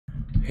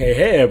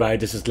Hey everybody,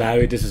 this is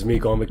Larry. This is me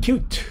going with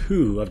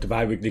Q2 of the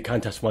bi-weekly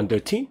contest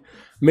 113,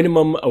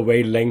 minimum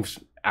array length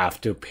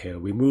after pair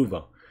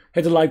removal.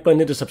 Hit the like button,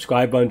 hit the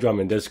subscribe button, drop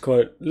in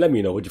Discord. Let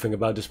me know what you think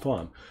about this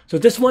problem. So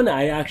this one,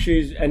 I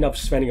actually end up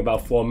spending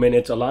about 4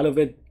 minutes, a lot of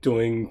it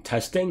doing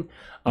testing,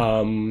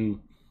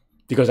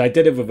 because I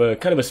did it with a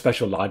kind of a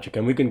special logic,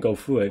 and we can go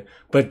through it.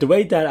 But the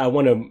way that I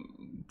want to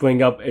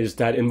bring up is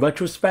that in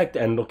retrospect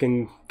and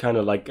looking kind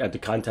of like at the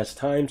contest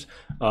times,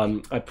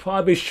 I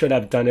probably should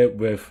have done it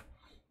with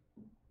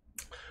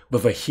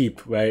a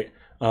heap, right?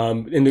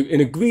 In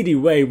a greedy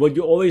way, what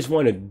you always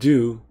want to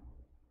do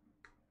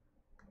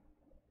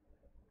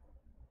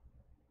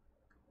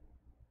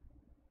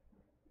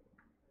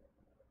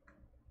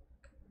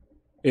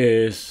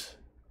is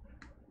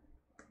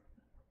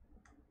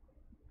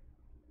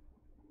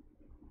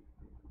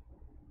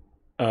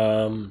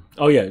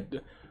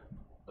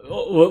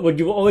what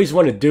you always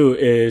want to do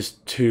is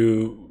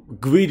to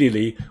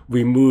greedily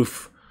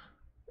remove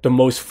the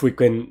most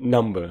frequent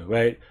number,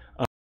 right?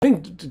 I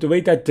think the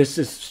way that this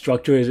is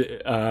structured is,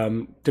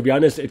 to be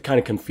honest, it kind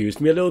of confused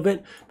me a little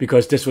bit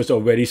because this was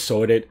already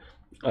sorted,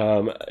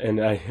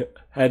 and I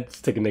had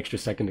to take an extra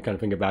second to kind of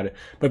think about it.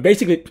 But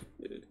basically,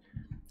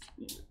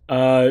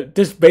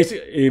 this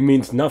basically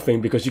means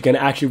nothing because you can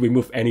actually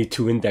remove any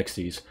two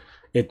indexes.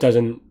 It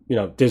doesn't,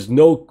 there's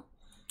no,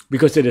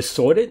 because it is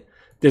sorted,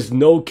 there's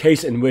no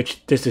case in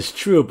which this is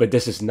true, but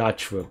this is not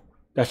true.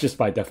 That's just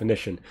by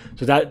definition.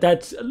 So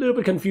that's a little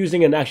bit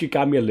confusing and actually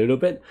got me a little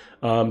bit.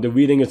 The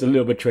reading is a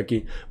little bit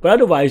tricky. But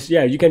otherwise,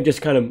 yeah, you can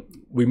just kind of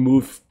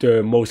remove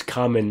the most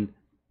common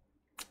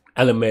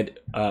element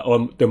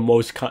or the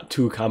most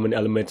two common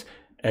elements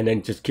and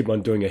then just keep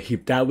on doing a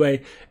heap that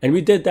way. And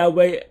we did that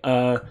way.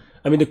 I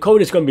mean, the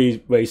code is going to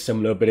be very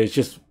similar, but it's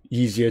just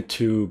easier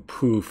to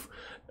prove.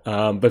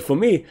 But for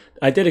me,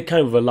 I did it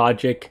kind of a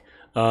logic.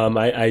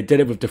 I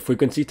did it with the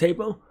frequency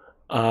table.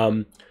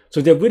 So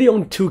there are really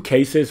only two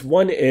cases.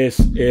 One is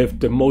if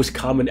the most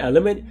common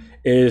element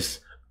is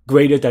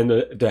greater than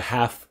the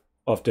half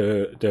of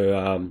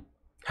the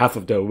half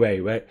of the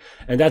array, right?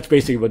 And that's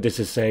basically what this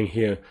is saying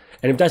here.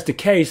 And if that's the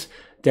case,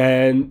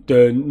 then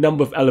the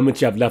number of elements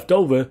you have left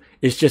over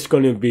is just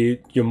going to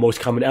be your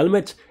most common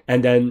element,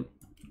 and then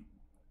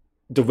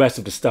the rest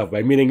of the stuff,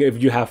 right? Meaning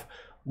if you have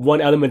one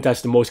element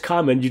that's the most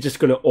common, you're just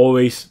going to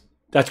always,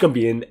 that's going to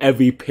be in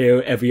every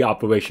pair, every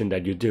operation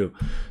that you do.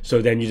 So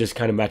then you just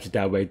kind of match it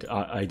that way,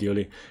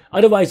 ideally.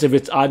 Otherwise, if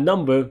it's odd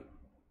number,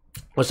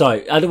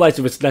 otherwise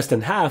if it's less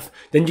than half,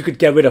 then you could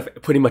get rid of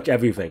pretty much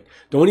everything.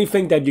 The only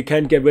thing that you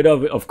can get rid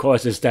of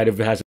course, is that if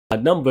it has an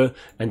odd number,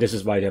 and this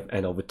is why you have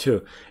n over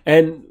 2.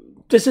 And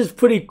this is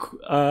pretty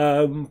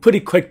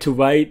quick to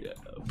write,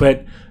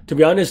 but to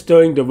be honest,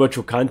 during the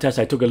virtual contest,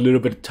 I took a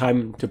little bit of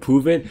time to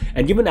prove it.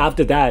 And even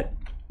after that,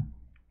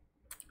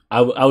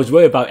 I was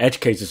worried about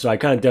edge cases, so I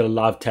kind of did a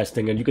lot of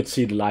testing, and you could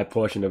see the live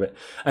portion of it.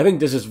 I think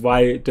this is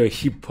why the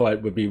heap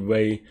part would be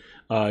very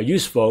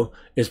useful,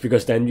 is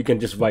because then you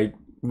can just write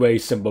very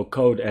simple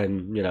code,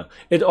 and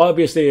it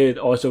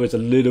also is a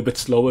little bit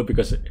slower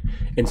because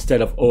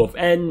instead of O of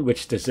n,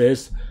 which this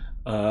is,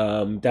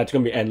 that's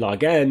going to be n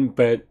log n,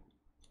 but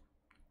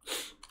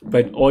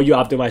all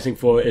you're optimizing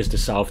for is the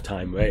solve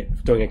time, right?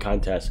 During a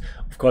contest.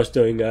 Of course,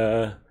 during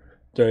an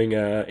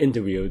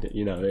interview,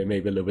 it may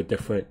be a little bit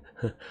different.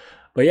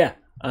 But yeah,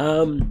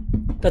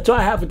 that's all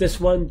I have with this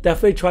one.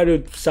 Definitely try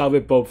to solve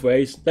it both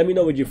ways. Let me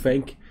know what you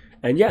think.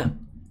 And yeah,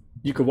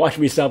 you can watch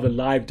me solve it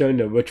live during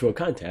the virtual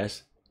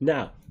contest.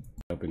 Now,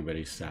 I've been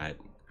really sad.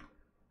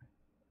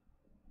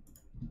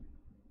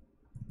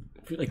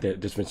 I feel like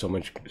there's been so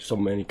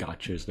many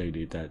gotchas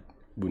lately that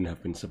wouldn't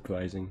have been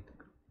surprising.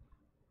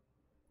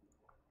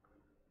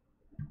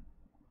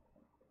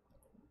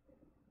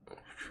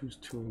 Choose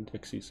two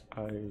indexes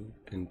I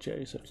and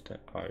j such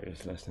that I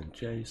is less than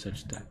j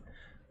such that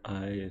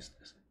I is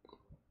less.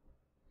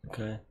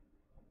 Okay,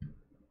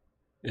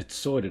 it's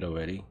sorted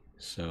already,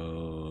 so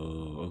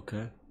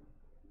okay.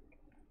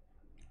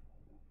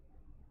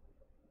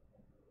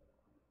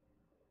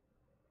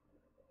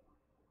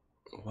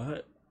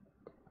 What?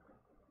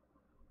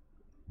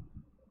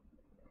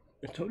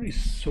 It's already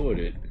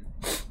sorted.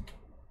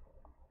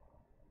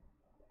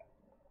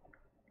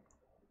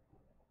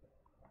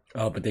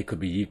 Oh, but they could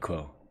be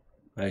equal.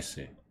 I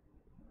see.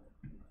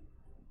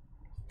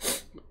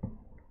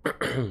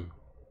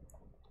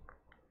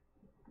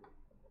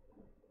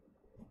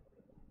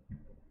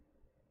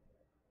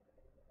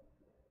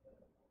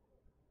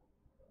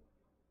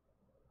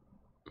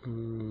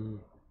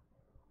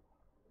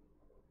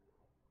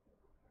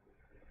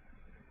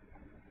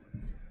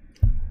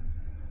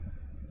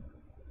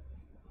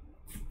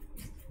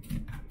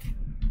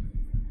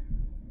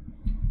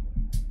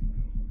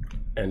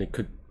 And it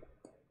could,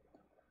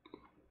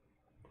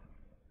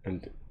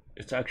 and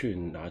it's actually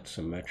not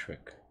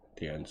symmetric,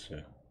 the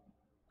answer,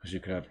 because you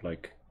could have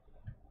like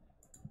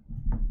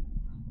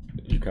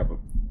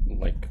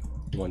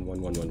 1 1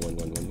 1 1 1 1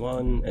 1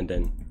 1 and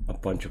then a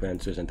bunch of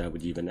answers, and that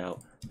would even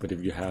out. But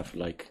if you have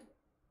like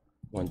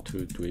 1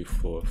 2 3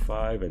 4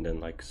 5 and then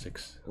like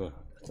 6, oh,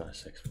 that's not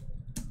 6,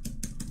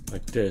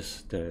 like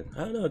this, then I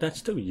don't know, that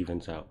still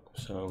evens out.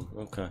 So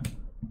okay.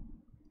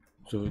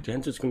 So the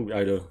answer is going to be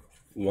either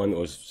 1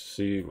 or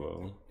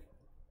 0,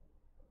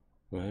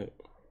 right?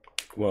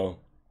 Well,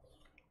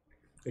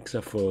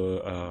 except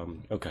for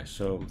okay,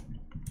 so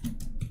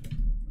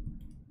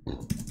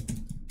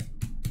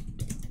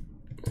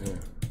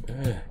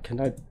can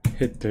I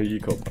hit the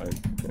equal button?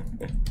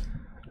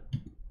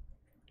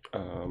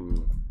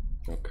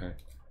 Okay,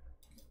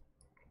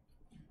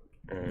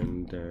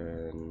 and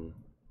then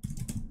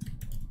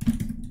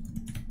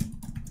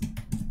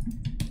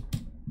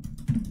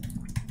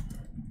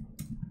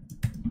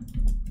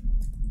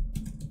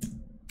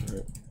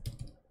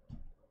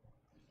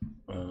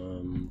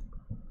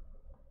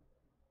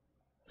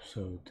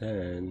so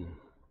then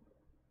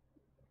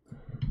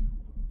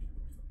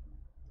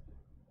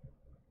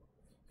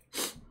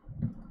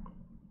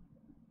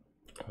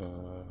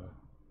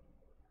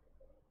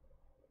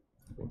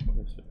what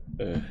is it?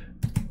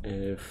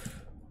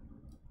 If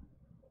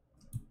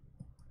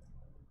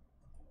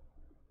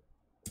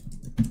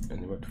and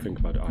we have to think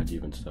about the odd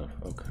even stuff.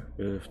 Okay,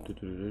 if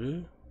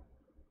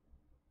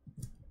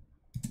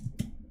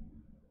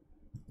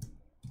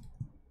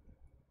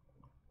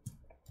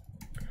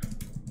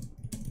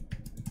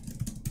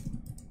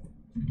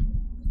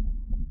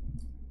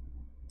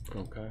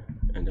okay,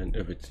 and then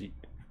if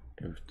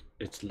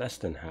it's less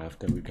than half,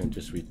 then we can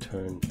just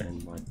return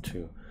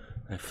n-2,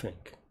 I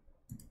think.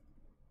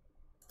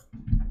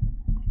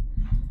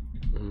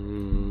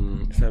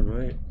 Is that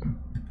right?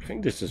 I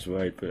think this is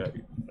right, but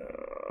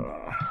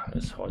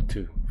it's hard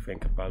to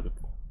think about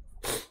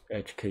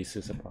edge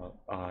cases about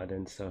odd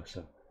and stuff.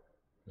 So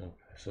okay,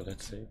 so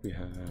let's say we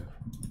have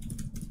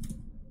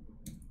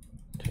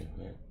 2,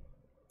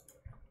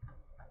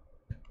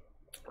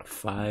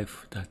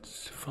 5.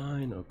 That's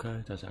fine.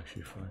 Okay, that's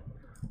actually fine.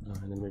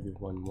 And then maybe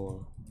 1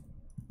 more.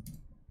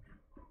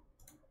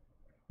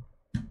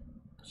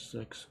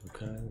 6.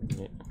 Okay,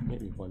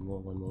 maybe one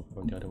more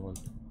from the other one.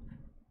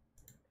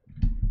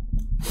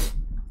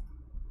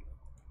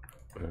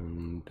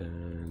 And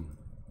then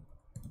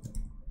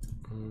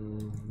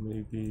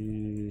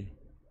maybe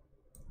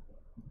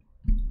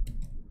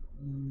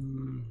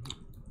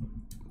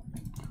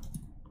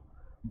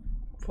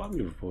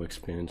probably with more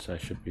experience I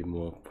should be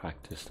more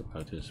practiced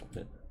about this,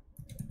 but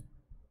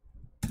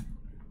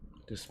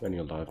just spending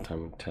a lot of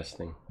time on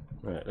testing.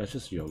 Alright, let's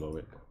just YOLO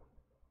it.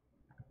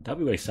 That'd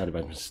be very sad if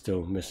I'm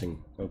still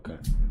missing. Okay,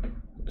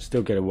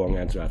 still get a wrong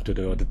answer after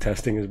the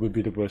testing would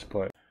be the worst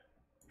part.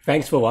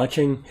 Thanks for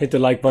watching. Hit the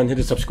like button, hit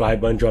the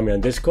subscribe button, join me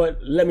on Discord.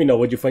 Let me know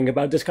what you think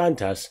about this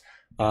contest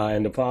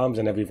and the problems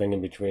and everything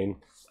in between.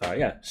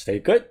 Yeah, stay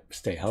good,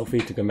 stay healthy,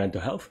 to good mental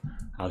health.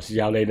 I'll see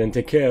y'all later and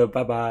take care.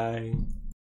 Bye bye.